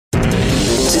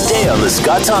Today on The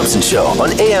Scott Thompson Show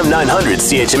on AM 900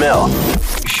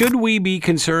 CHML. Should we be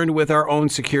concerned with our own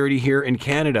security here in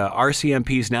Canada?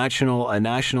 RCMP's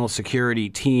national security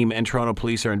team and Toronto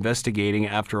Police are investigating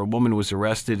after a woman was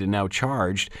arrested and now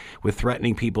charged with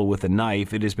threatening people with a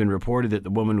knife. It has been reported that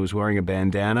the woman was wearing a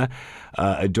bandana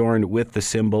adorned with the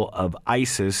symbol of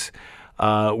ISIS.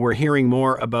 We're hearing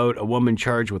more about a woman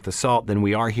charged with assault than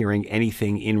we are hearing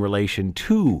anything in relation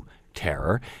to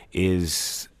terror.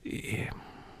 Is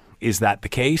that the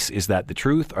case? Is that the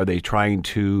truth? Are they trying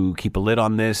to keep a lid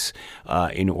on this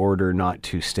in order not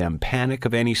to stem panic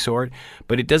of any sort?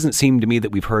 But it doesn't seem to me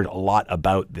that we've heard a lot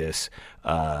about this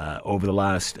over the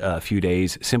last few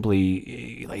days.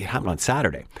 Simply, it happened on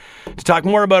Saturday. To talk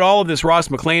more about all of this, Ross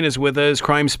McLean is with us,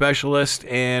 crime specialist,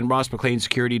 and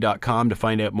rossmcleansecurity.com to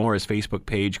find out more. His Facebook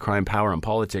page, Crime, Power, and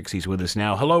Politics. He's with us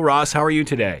now. Hello, Ross. How are you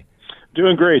today?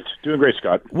 Doing great,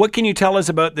 Scott. What can you tell us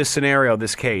about this scenario,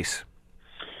 this case?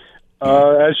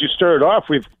 As you started off,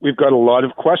 we've got a lot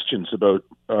of questions about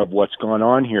what's gone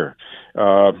on here.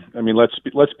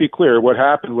 Let's be clear. What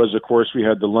happened was, of course, we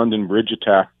had the London Bridge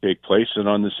attack take place, and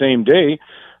on the same day,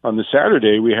 on the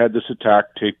Saturday, we had this attack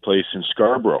take place in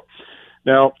Scarborough.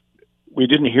 Now, we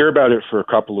didn't hear about it for a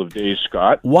couple of days,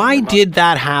 Scott. Why did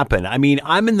that happen? I mean,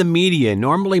 I'm in the media.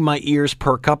 Normally, my ears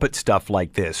perk up at stuff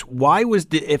like this. Why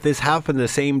if this happened the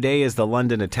same day as the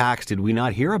London attacks, did we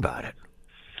not hear about it?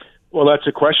 Well, that's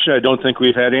a question I don't think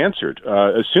we've had answered.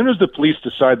 As soon as the police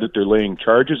decide that they're laying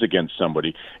charges against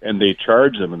somebody and they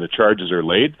charge them and the charges are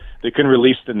laid, they can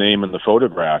release the name and the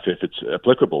photograph if it's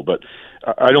applicable. But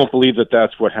I don't believe that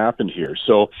that's what happened here.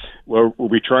 So were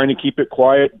we trying to keep it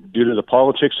quiet due to the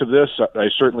politics of this? I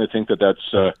certainly think that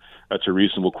that's a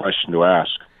reasonable question to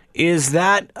ask. Is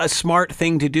that a smart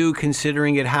thing to do,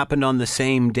 considering it happened on the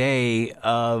same day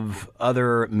of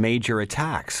other major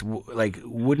attacks? Like,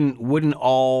 wouldn't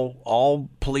all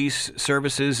police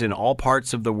services in all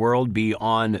parts of the world be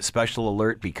on special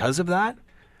alert because of that?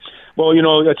 Well,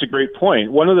 that's a great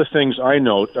point. One of the things I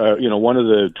note, one of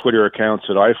the Twitter accounts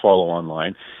that I follow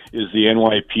online is the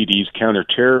NYPD's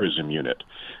counterterrorism unit.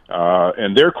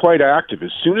 And they're quite active.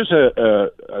 As soon as a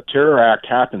terror act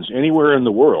happens anywhere in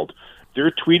the world, they're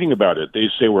tweeting about it. They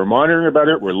say, we're monitoring about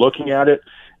it, we're looking at it,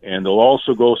 and they'll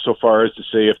also go so far as to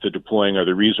say if they're deploying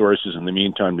other resources in the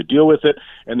meantime to deal with it,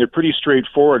 and they're pretty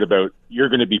straightforward about you're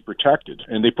going to be protected.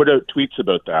 And they put out tweets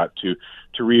about that to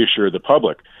reassure the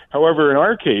public. However, in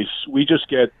our case, we just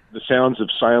get the sounds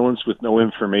of silence with no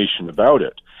information about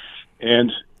it. And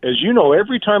as you know,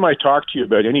 every time I talk to you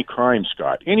about any crime,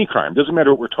 Scott, any crime, doesn't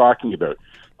matter what we're talking about,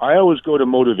 I always go to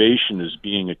motivation as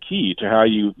being a key to how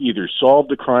you either solve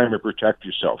the crime or protect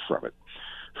yourself from it.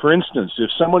 For instance,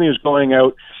 if somebody is going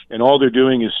out and all they're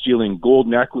doing is stealing gold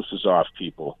necklaces off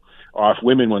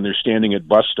women when they're standing at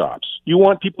bus stops, you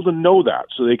want people to know that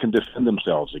so they can defend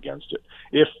themselves against it.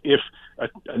 If a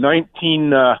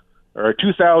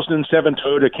 2007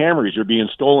 Toyota Camrys are being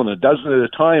stolen a dozen at a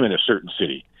time in a certain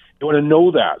city, you want to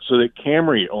know that so that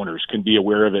Camry owners can be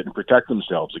aware of it and protect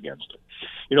themselves against it.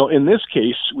 In this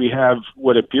case, we have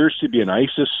what appears to be an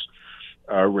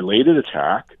ISIS-related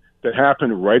attack that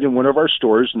happened right in one of our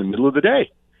stores in the middle of the day.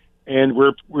 And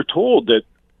we're told that,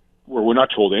 we're not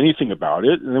told anything about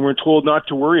it, and then we're told not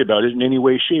to worry about it in any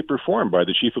way, shape, or form by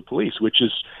the chief of police, which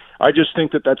is, I just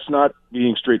think that that's not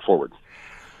being straightforward.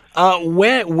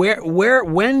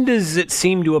 When does it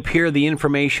seem to appear the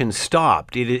information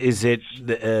stopped? Is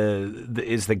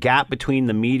the gap between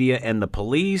the media and the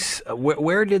police?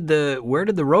 Where did the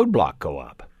roadblock go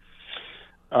up?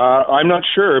 I'm not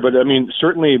sure, but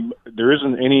certainly there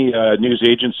isn't any news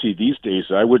agency these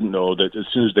days I wouldn't know that as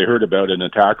soon as they heard about an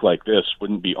attack like this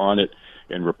wouldn't be on it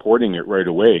and reporting it right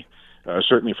away.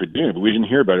 Certainly for doing it, but we didn't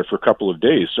hear about it for a couple of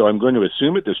days. So I'm going to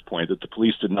assume at this point that the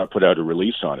police did not put out a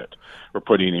release on it or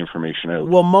put any information out.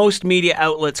 Well, most media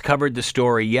outlets covered the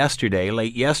story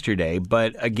late yesterday,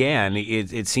 but again,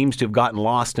 it seems to have gotten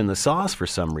lost in the sauce for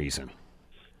some reason.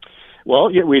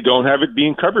 Well, yeah, we don't have it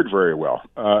being covered very well.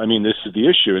 This is the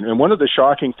issue. And one of the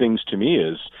shocking things to me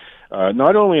is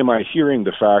not only am I hearing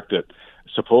the fact that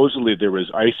supposedly there was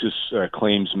ISIS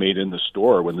claims made in the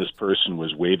store when this person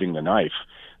was waving the knife.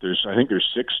 I think there's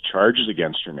 6 charges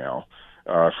against her now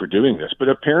for doing this. But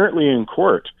apparently in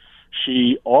court,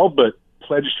 she all but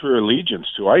pledged her allegiance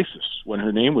to ISIS when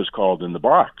her name was called in the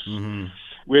box. Mm-hmm.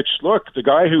 Which, look, the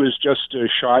guy who was just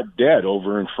shot dead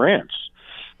over in France,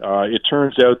 it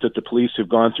turns out that the police have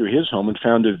gone through his home and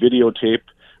found a videotape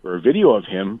or a video of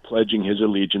him pledging his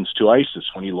allegiance to ISIS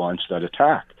when he launched that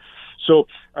attack. So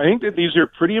I think that these are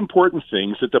pretty important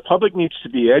things that the public needs to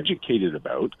be educated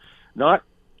about, not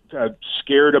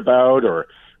scared about or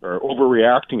or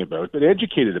overreacting about, but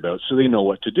educated about, so they know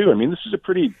what to do. I mean, this is a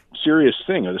pretty serious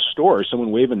thing at a store,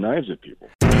 someone waving knives at people.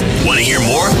 Want to hear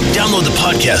more? Download the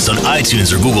podcast on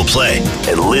iTunes or Google Play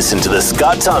and listen to The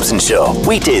Scott Thompson Show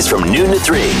weekdays from noon to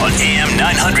 3 on AM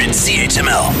 900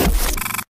 CHML.